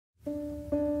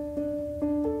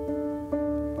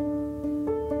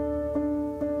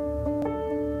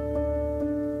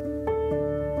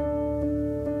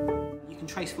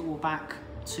back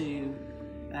to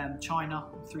China,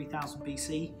 3000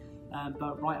 BC,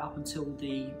 but right up until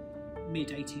the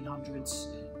mid-1800s,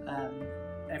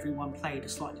 everyone played a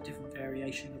slightly different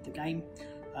variation of the game,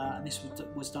 and this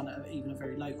was done at even a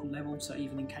very local level. So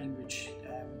even in Cambridge,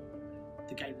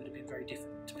 the game would have been very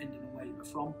different depending on where you were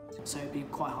from. So it'd be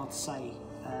quite hard to say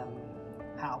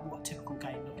what a typical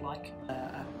game looked like.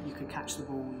 You could catch the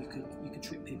ball, you could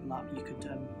trip people up, you could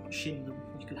shin them,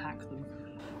 you could hack them,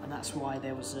 and that's why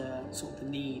there was a sort of the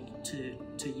need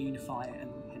to unify it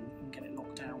and get it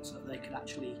locked down so that they could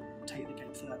actually take the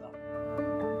game further.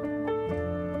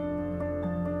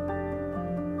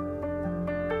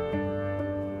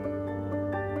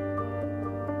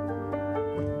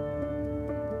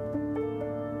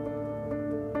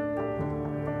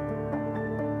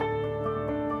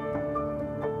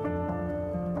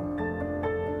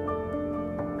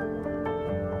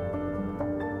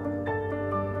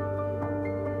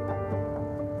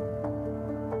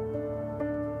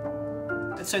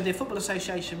 So the Football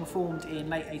Association were formed in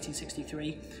late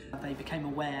 1863. They became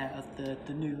aware of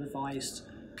the new revised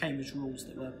Cambridge rules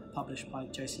that were published by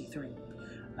J.C. Thring,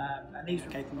 and these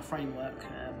gave them a framework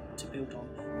to build on.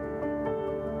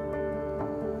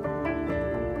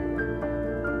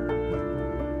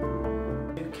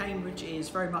 Cambridge is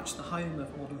very much the home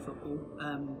of modern football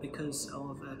because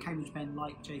of Cambridge men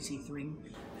like J.C. Thring,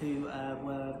 who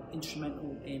were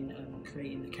instrumental in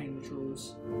creating the Cambridge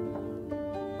rules.